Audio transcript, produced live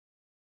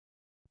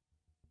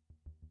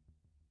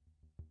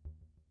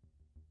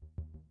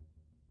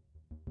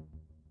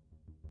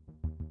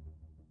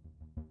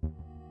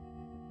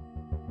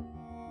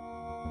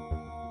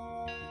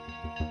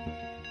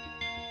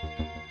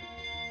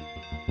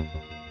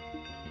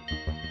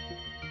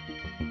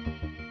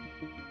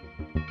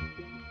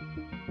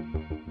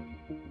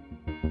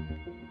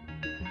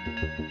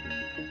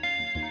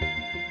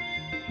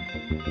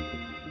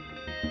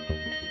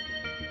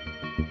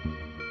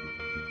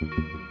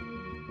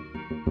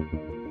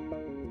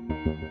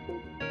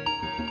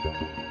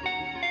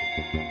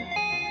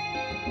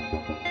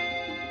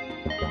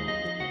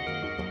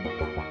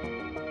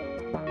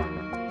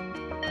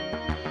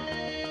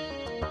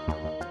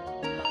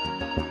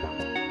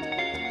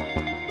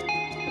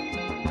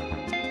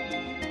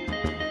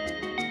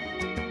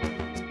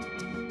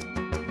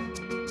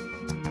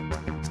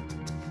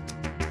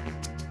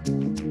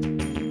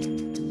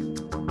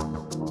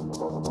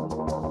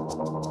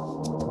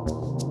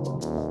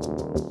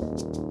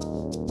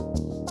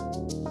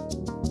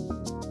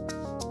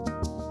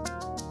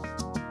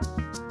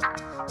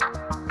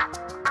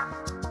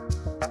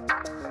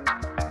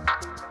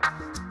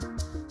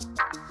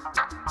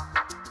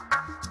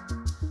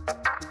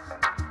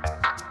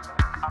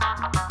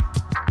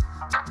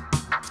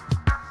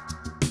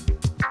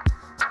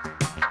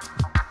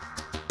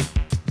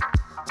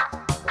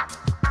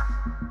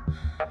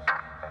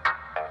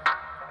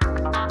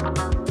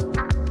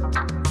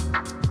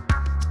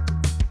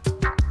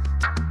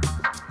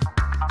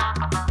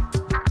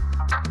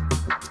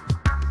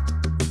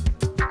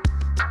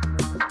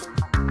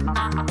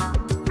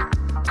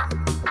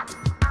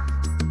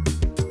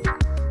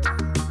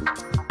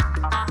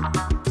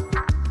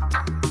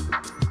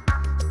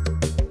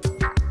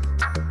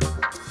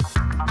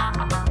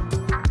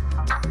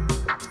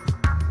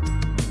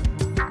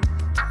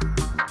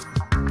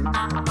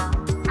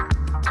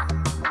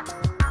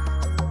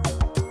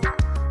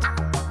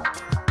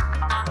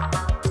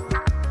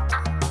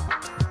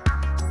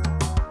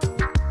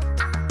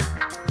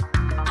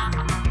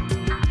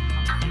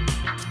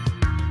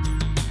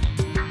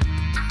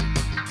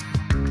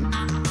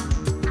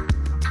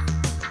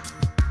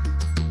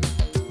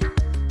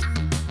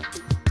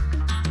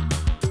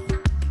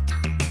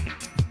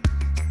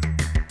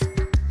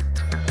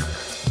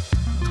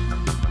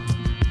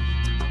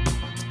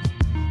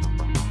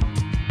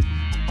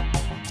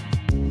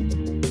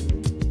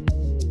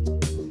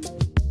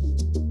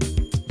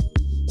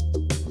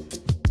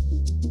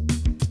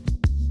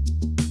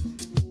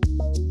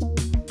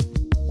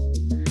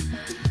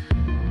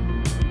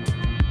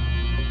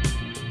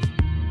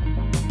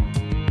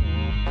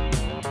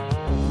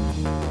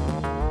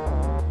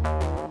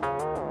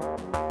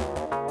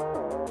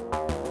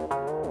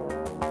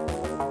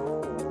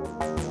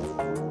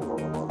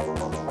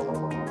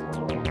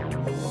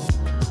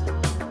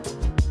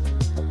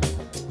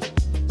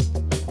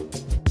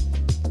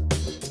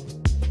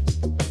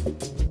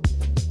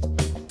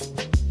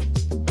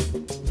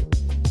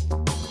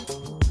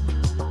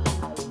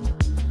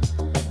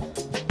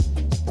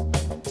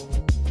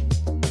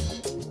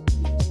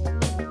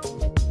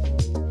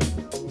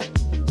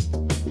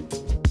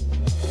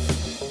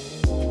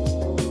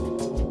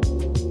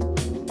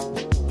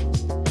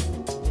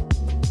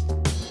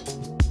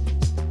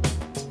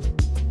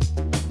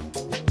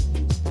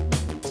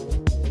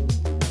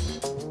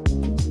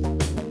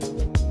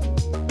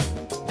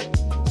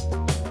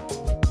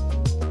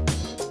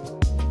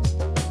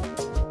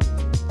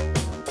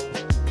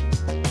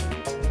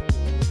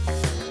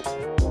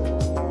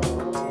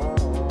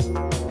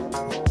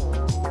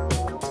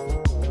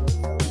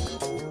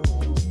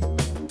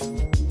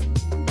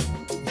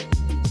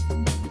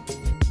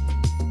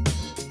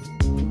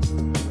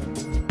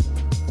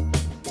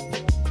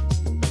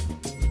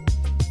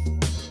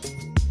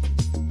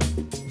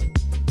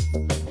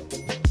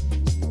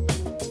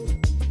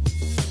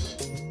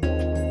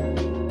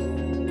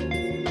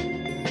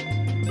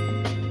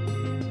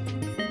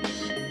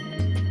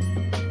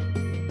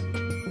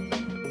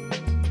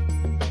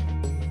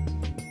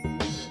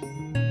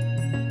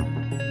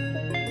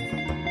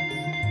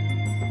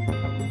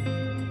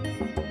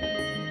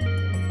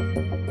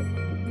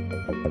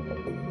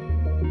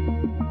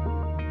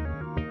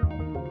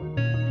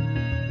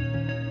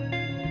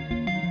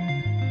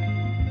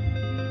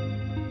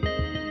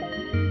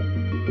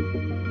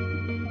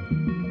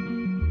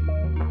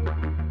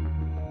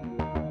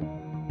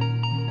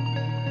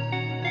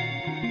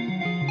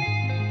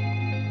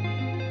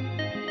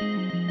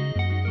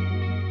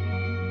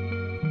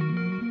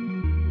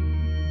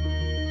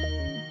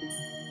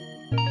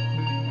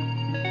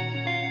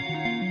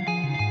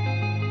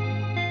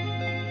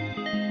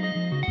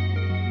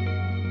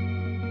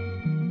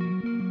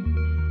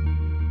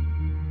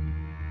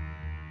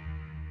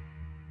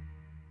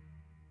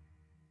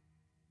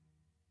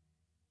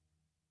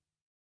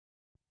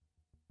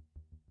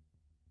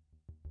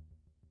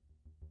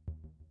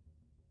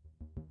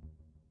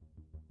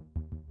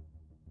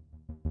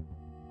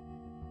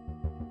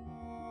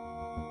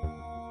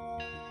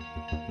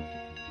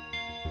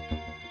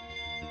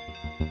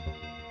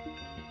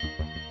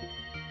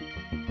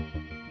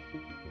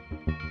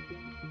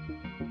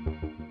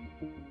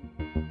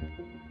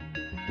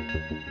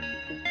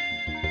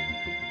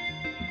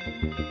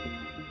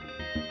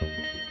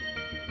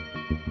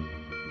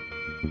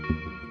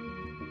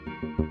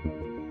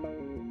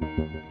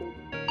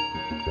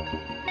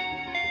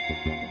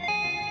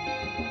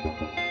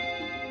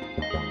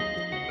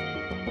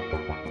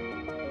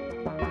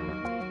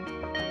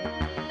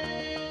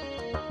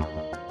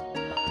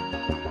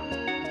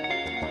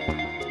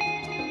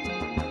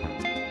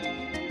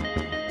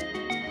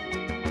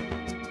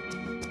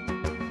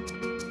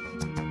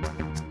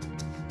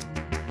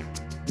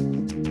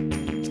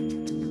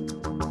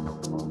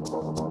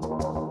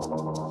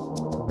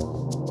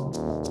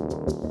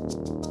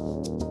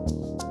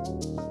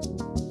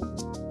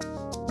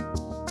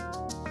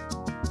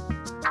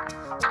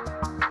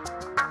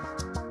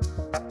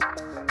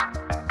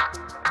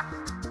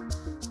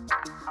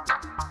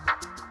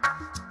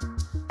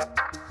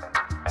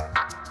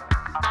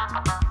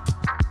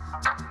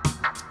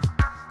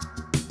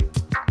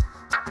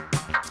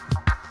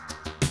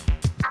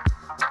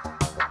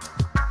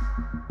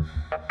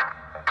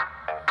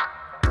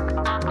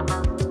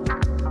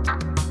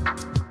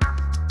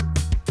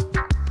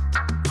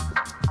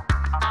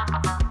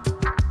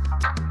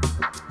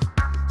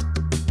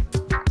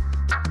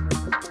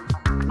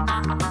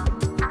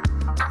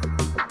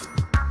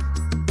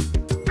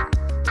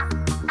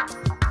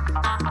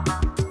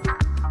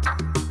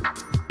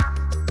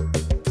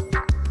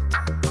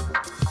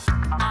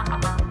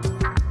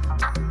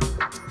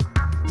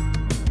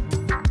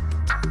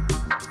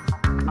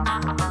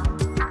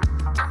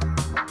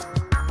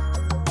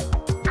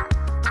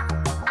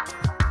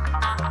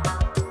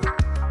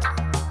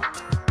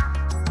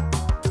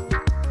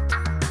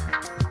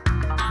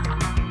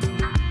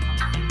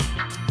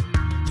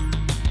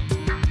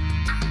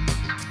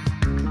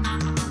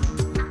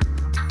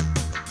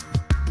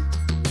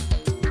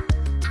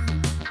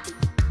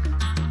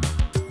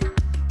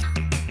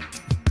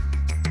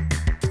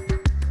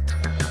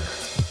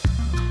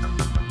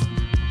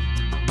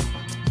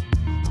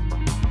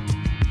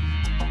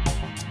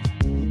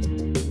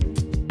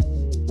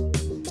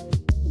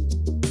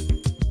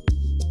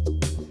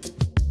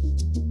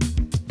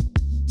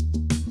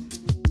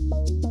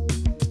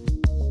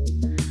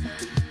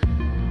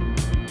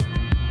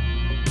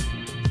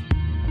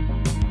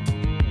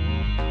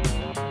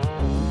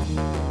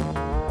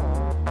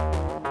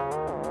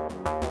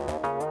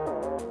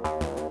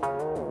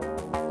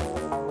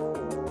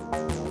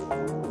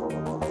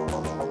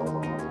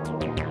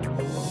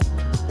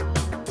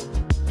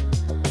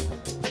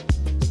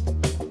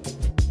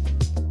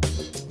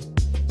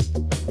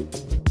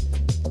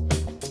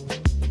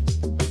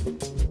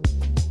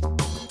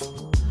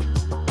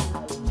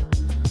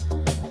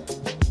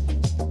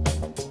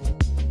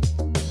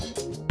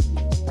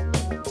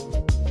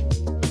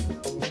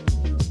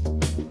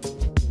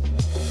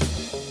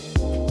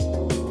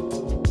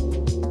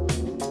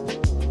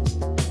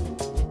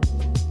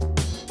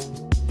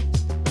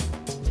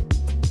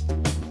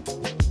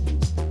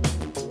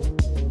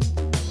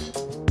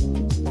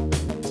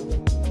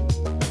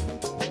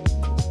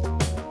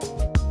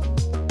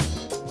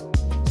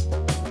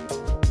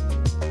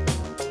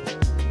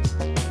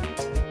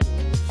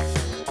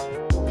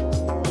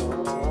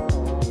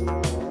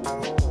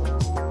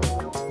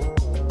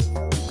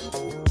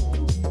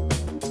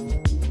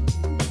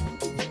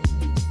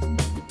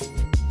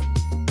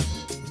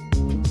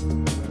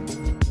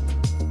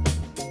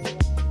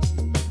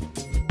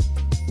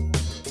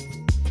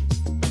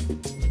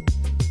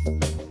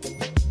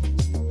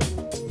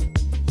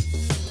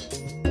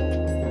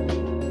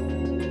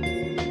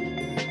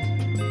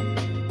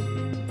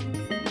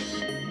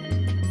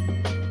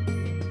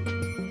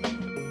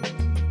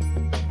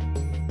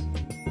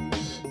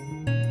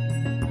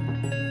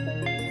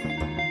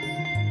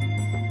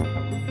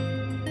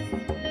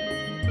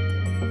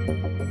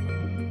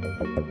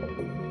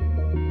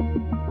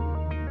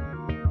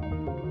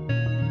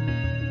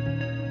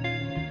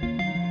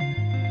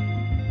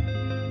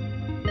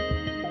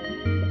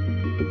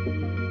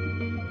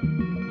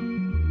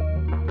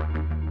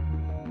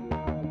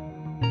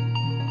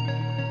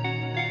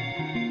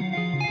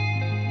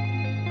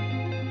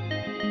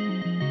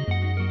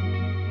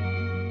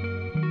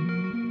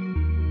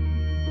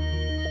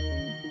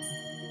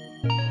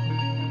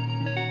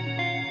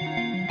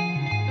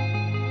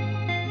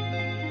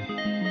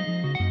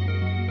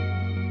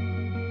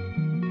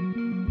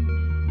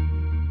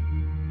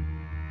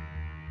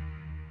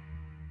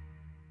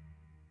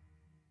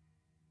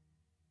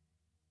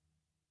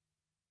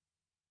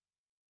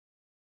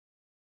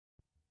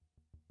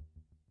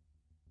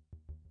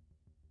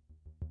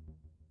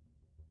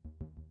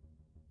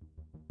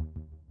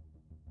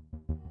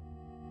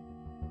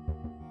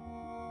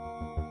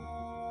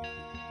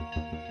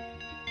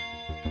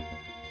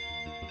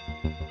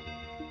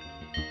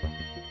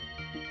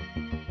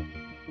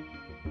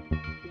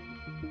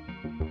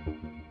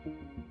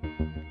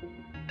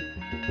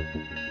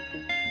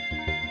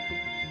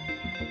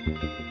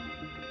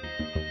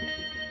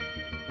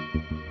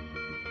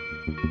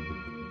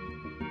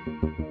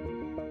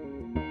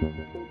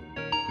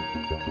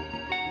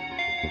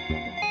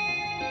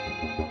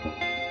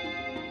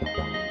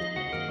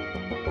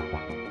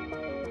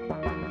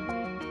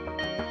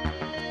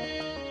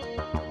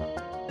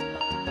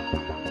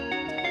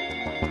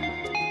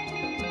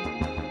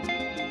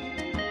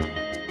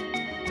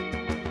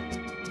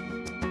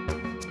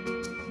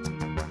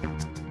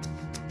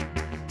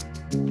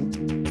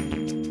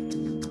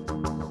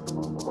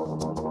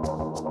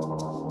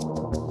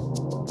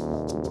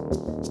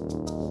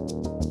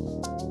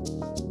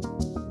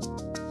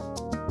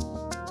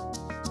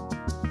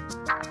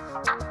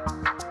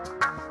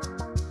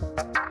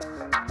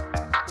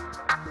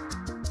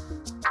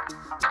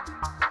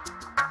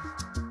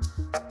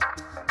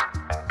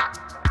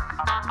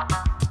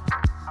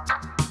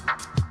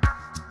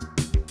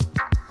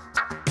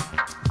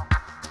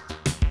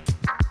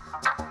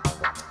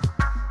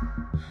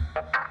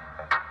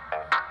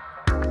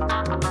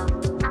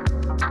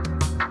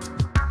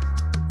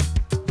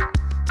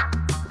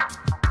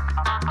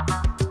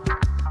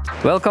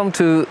Welcome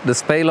to the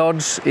Zpey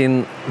Lodge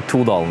in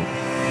Todalselven.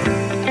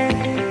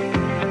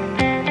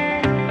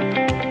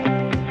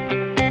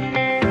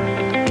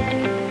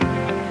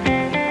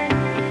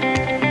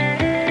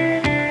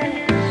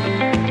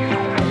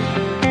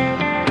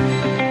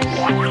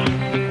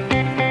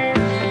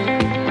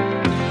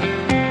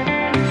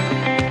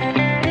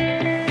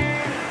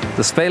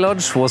 The Zpey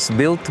Lodge was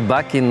built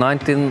back in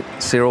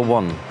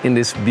 1901 in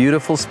this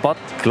beautiful spot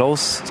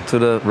close to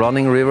the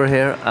running river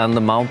here and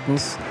the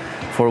mountains,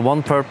 for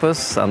one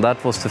purpose, and that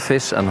was to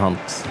fish and hunt.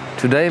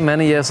 Today,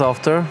 many years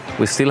after,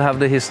 we still have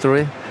the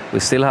history,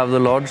 we still have the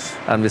lodge,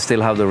 and we still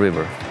have the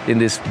river in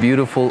these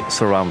beautiful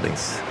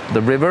surroundings.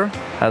 The river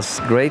has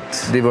great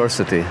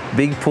diversity.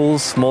 Big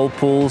pools, small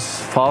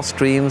pools, fast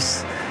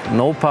streams,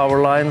 no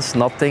power lines,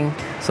 nothing.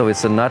 So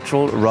it's a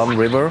natural run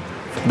river.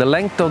 The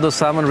length of the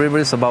salmon river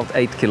is about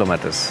 8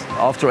 kilometers.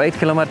 After 8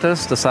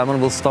 kilometers, the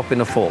salmon will stop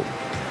in a fall.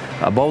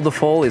 Above the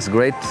fall is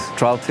great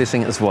trout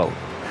fishing as well.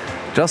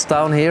 Just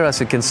down here, as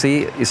you can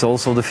see, is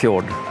also the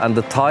fjord. And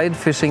the tide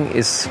fishing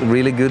is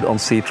really good on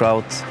sea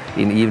trout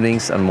in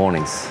evenings and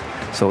mornings.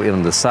 So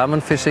even the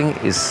salmon fishing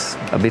is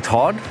a bit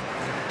hard.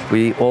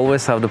 We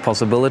always have the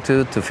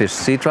possibility to fish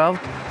sea trout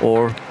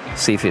or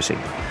sea fishing.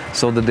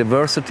 So the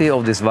diversity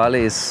of this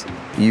valley is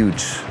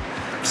huge.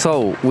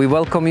 So we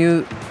welcome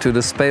you to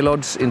the Zpey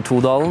Lodge in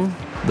Todalselven.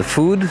 The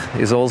food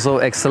is also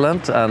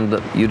excellent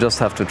and you just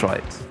have to try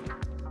it.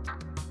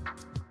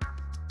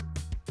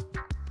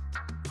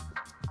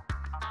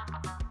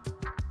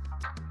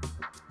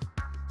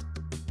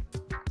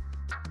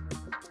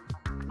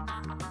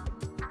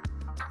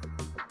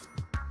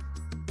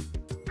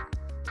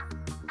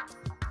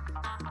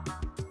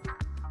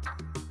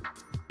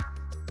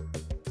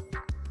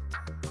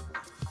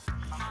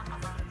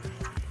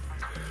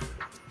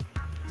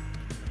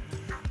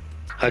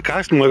 Hej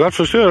Carsten, må jeg godt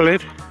forstyrre dig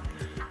lidt?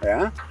 Ja.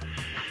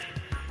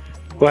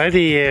 Hvor er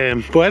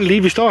det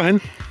lige, vi står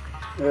hen?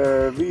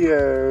 Vi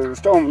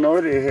står med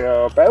noget, det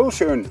her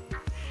Bagsøen.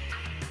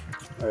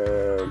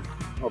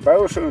 Og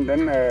Bagsøen,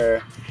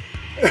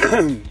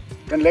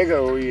 den ligger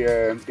jo i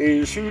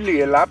det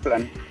sydlige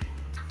Lapland.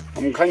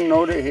 Omkring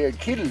noget, det her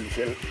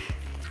Chilliwack.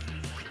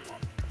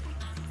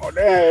 Og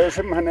der har jeg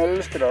simpelthen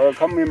elsket at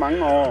komme i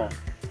mange år.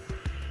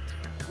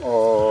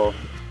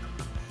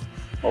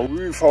 Og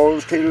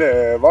udforske hele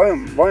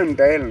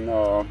Vojmdalen,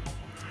 og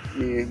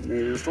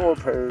min store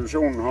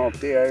passion heroppe,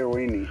 det er jo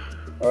egentlig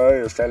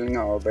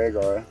øjestallinger og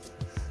bækøje.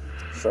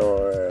 Så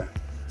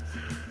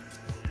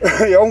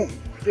jo,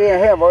 det er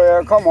her, hvor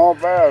jeg kommer op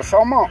hver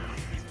sommer.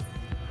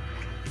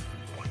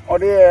 Og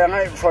det er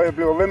nej, for jeg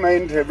bliver ved med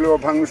indtil jeg bliver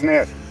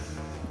pensioneret.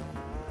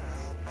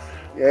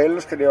 Jeg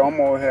elsker det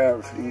område her,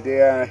 fordi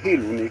det er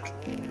helt unikt.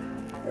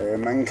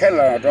 Man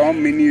kalder det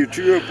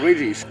miniature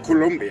British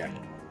Columbia.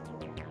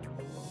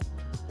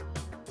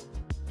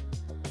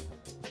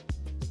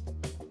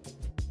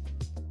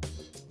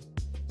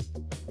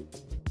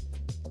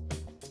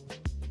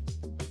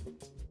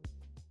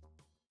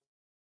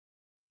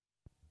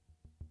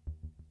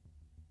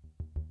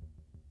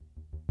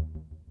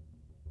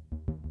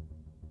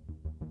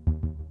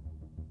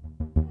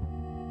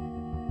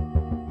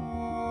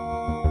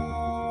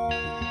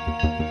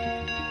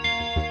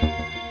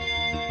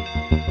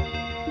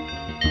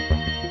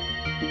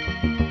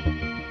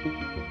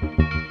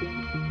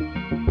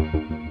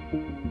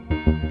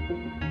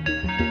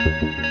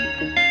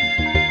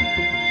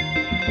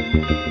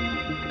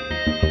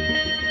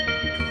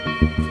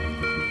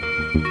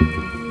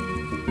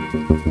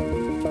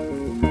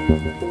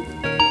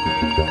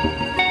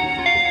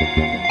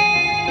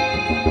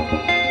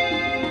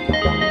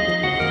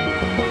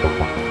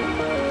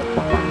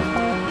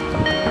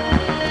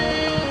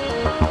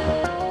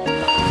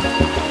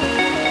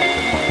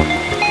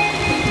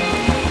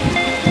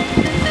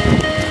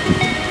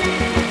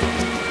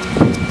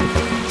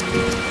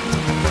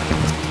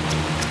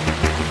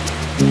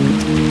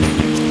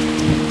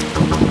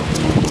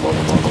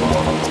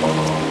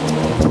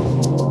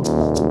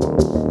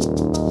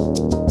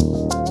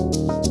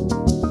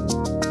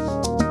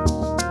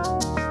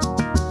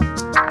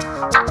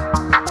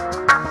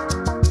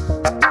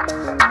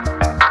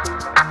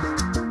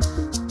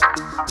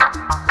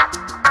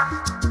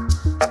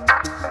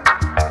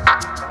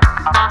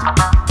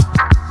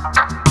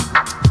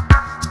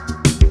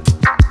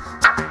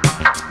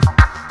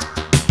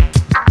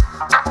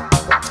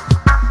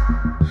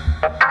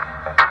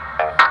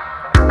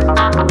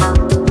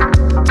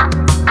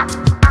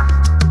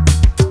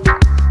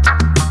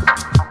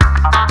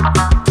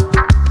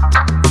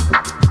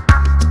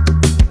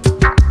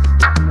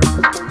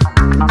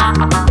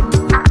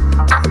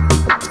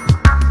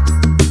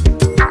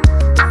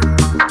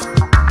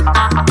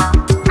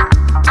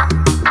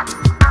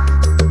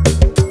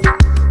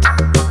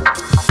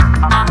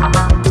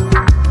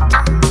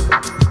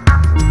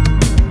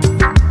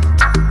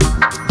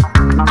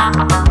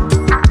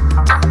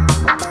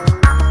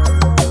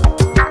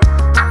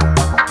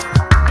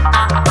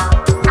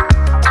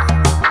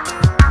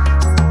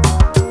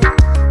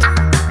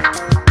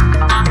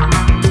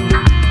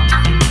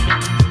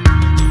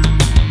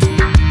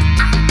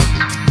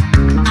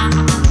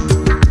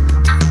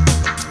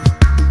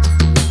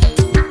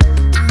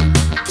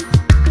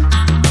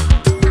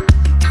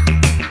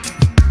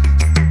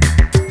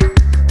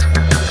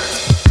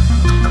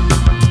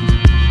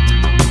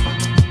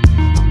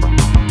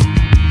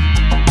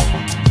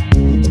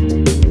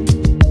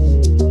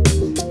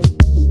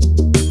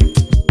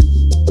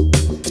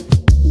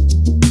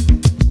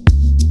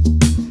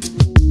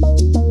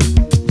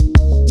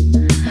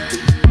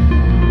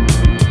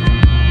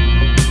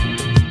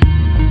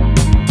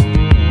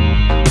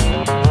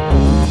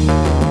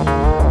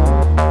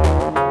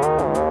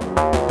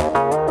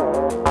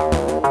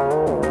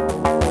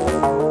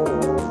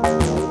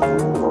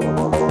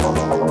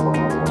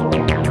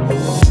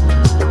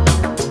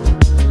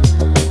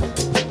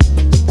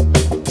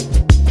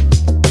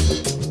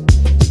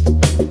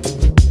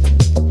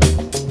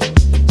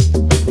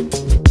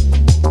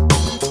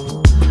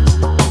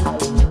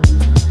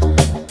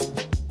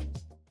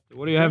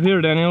 have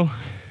here, Daniel?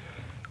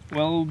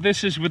 Well,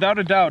 this is without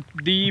a doubt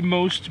the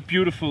most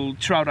beautiful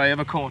trout I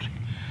ever caught.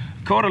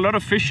 Caught a lot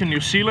of fish in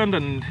New Zealand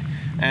and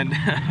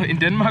in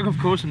Denmark, of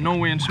course, and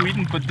Norway and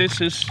Sweden, but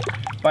this is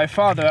by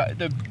far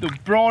the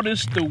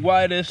broadest, the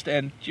widest,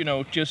 and you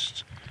know,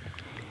 just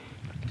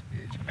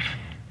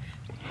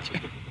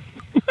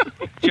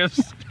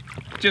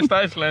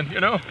Iceland, you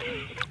know.